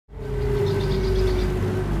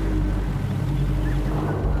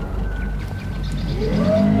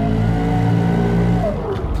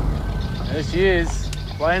Cheers.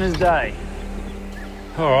 Plain as day.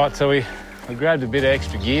 All right, so we grabbed a bit of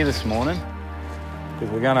extra gear this morning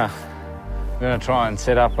because we're gonna try and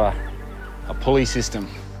set up a pulley system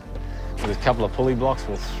with a couple of pulley blocks,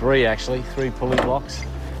 well, three pulley blocks,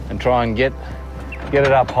 and try and get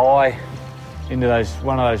it up high into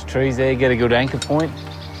one of those trees there, get a good anchor point,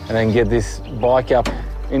 and then get this bike up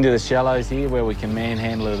into the shallows here where we can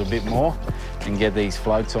manhandle it a bit more and get these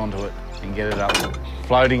floats onto it and get it up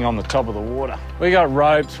floating on the top of the water. We got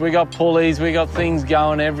ropes, we got pulleys, we got things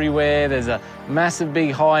going everywhere. There's a massive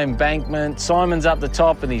big high embankment. Simon's up the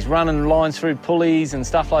top and he's running lines through pulleys and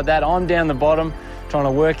stuff like that. I'm down the bottom trying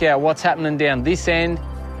to work out what's happening down this end.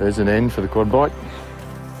 There's an end for the quad bike.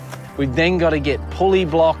 We've then got to get pulley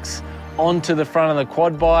blocks onto the front of the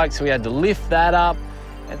quad bike, so we had to lift that up.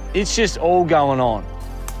 It's just all going on.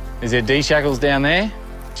 Is there D-shackles down there?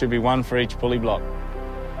 Should be one for each pulley block.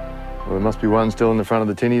 Well, there must be one still in the front of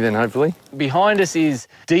the tinnie then, hopefully. Behind us is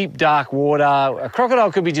deep, dark water. A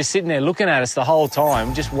crocodile could be just sitting there looking at us the whole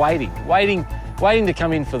time, just waiting to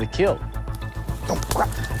come in for the kill. Come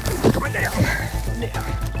on down.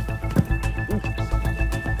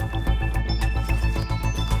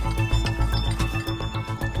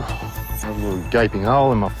 A little gaping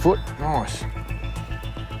hole in my foot. Nice.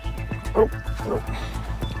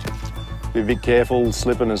 Be a bit careful,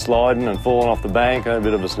 slipping and sliding and falling off the bank. I had a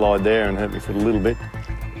bit of a slide there and hurt me foot a little bit.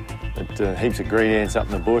 But heaps of green ants up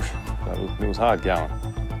in the bush. It was hard going.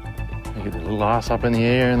 They get their little ass up in the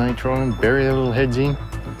air and they try and bury their little heads in.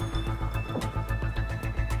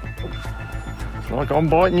 It's like I'm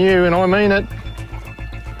biting you and I mean it.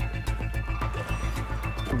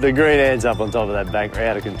 The green ants up on top of that bank were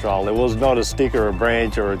out of control. There was not a stick or a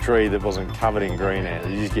branch or a tree that wasn't covered in green ants.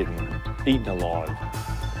 They're just getting eaten alive.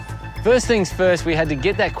 First things first, we had to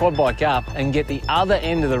get that quad bike up and get the other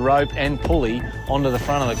end of the rope and pulley onto the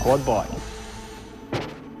front of the quad bike.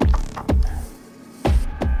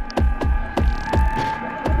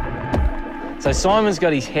 So Simon's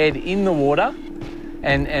got his head in the water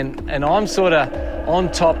and I'm sort of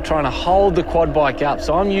on top trying to hold the quad bike up.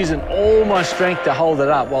 So I'm using all my strength to hold it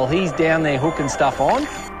up while he's down there hooking stuff on.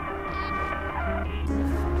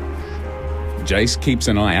 Jace keeps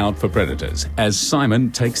an eye out for predators as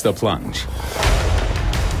Simon takes the plunge.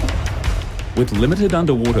 With limited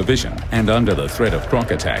underwater vision and under the threat of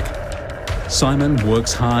croc attack, Simon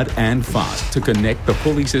works hard and fast to connect the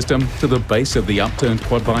pulley system to the base of the upturned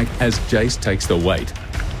quad bike as Jace takes the weight.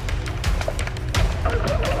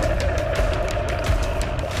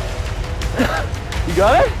 You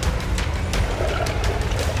got it?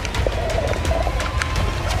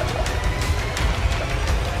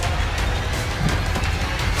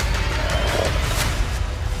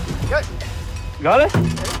 Got it?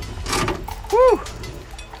 Woo!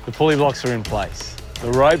 The pulley blocks are in place.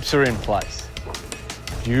 The ropes are in place.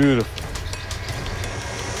 Beautiful.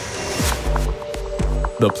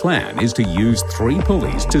 The plan is to use 3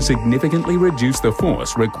 pulleys to significantly reduce the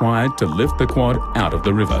force required to lift the quad out of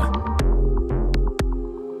the river.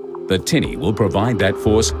 The tinnie will provide that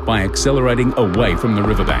force by accelerating away from the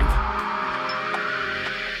riverbank.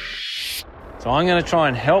 So I'm going to try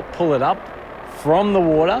and help pull it up from the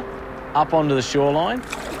water up onto the shoreline.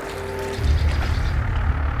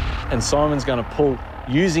 And Simon's going to pull,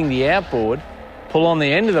 using the outboard, pull on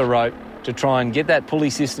the end of the rope to try and get that pulley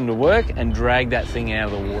system to work and drag that thing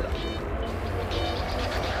out of the water.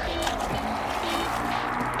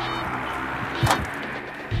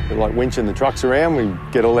 We're like winching the trucks around. We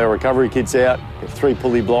get all our recovery kits out, get 3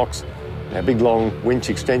 pulley blocks, and our big long winch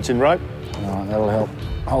extension rope. Oh, that'll help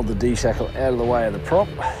hold the D-shackle out of the way of the prop.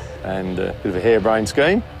 And a bit of a harebrained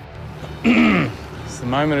scheme. It's the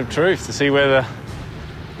moment of truth to see whether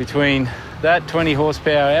between that 20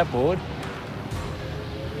 horsepower outboard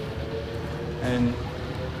and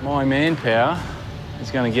my manpower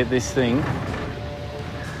is going to get this thing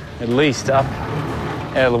at least up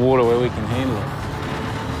out of the water where we can handle it.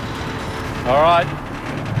 All right.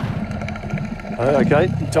 Okay,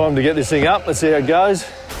 time to get this thing up. Let's see how it goes.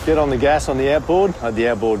 Get on the gas on the outboard. I had the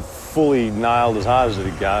outboard fully nailed as hard as it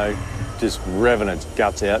could go, just revving its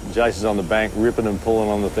guts out. Jason's on the bank, ripping and pulling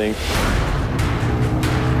on the thing.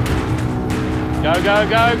 Go, go,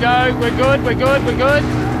 go, go. We're good, we're good, we're good.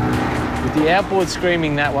 With the outboard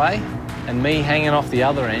screaming that way and me hanging off the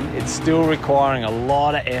other end, it's still requiring a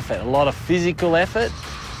lot of effort, a lot of physical effort.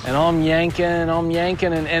 And I'm yanking,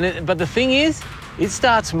 but the thing is, it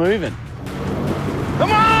starts moving.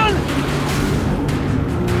 Come on!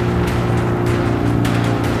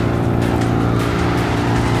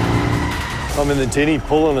 I'm in the tinnie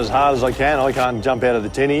pulling as hard as I can. I can't jump out of the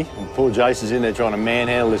tinnie. And poor Jason's in there trying to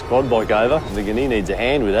manhandle this quad bike over. I'm thinking he needs a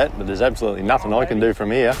hand with that, but there's absolutely nothing I can do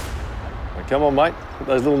from here. But come on, mate, put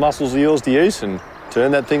those little muscles of yours to use and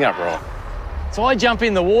turn that thing upright. So I jump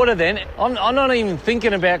in the water then. I'm not even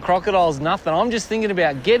thinking about crocodiles, nothing. I'm just thinking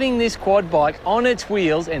about getting this quad bike on its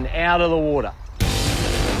wheels and out of the water.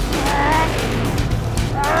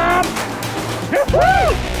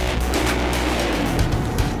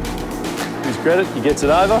 His credit, he gets it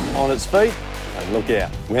over on its feet, and look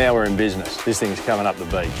out. Now we're in business. This thing's coming up the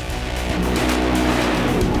beach.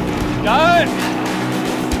 Go!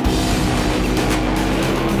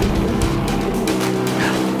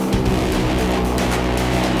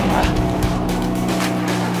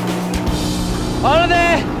 Hold it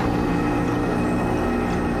there!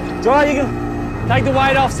 It's all right, you can take the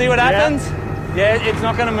weight off, see what happens. Yeah, it's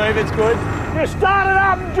not going to move, it's good. Just start it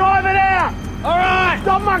up and drive it out! All right!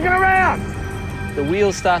 Stop mucking around! The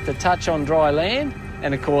wheels start to touch on dry land,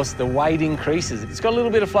 and of course the weight increases. It's got a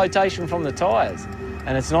little bit of flotation from the tyres,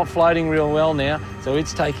 and it's not floating real well now, so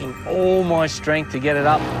it's taking all my strength to get it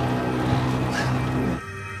up.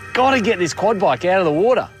 Got to get this quad bike out of the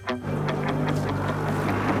water.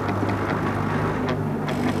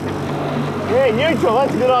 Yeah, neutral,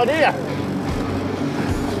 that's a good idea.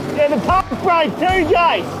 Yeah, the pump brake too,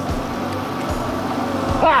 Jace.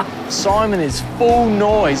 Ha! Simon is full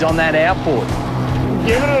noise on that outboard.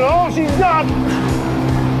 Giving it all she's got.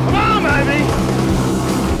 Come on, baby!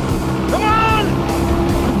 Come on!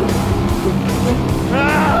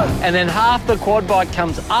 And then half the quad bike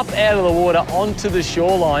comes up out of the water onto the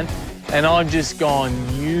shoreline, and I've just gone,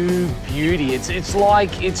 you beauty. It's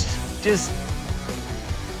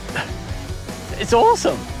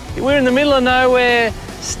awesome. We're in the middle of nowhere,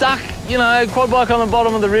 stuck, you know, quad bike on the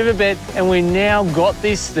bottom of the riverbed, and we now got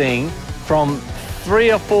this thing from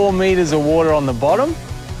 3 or 4 metres of water on the bottom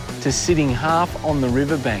to sitting half on the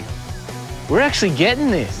riverbank. We're actually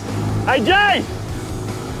getting this. Hey, Jay!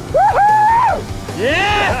 Woohoo!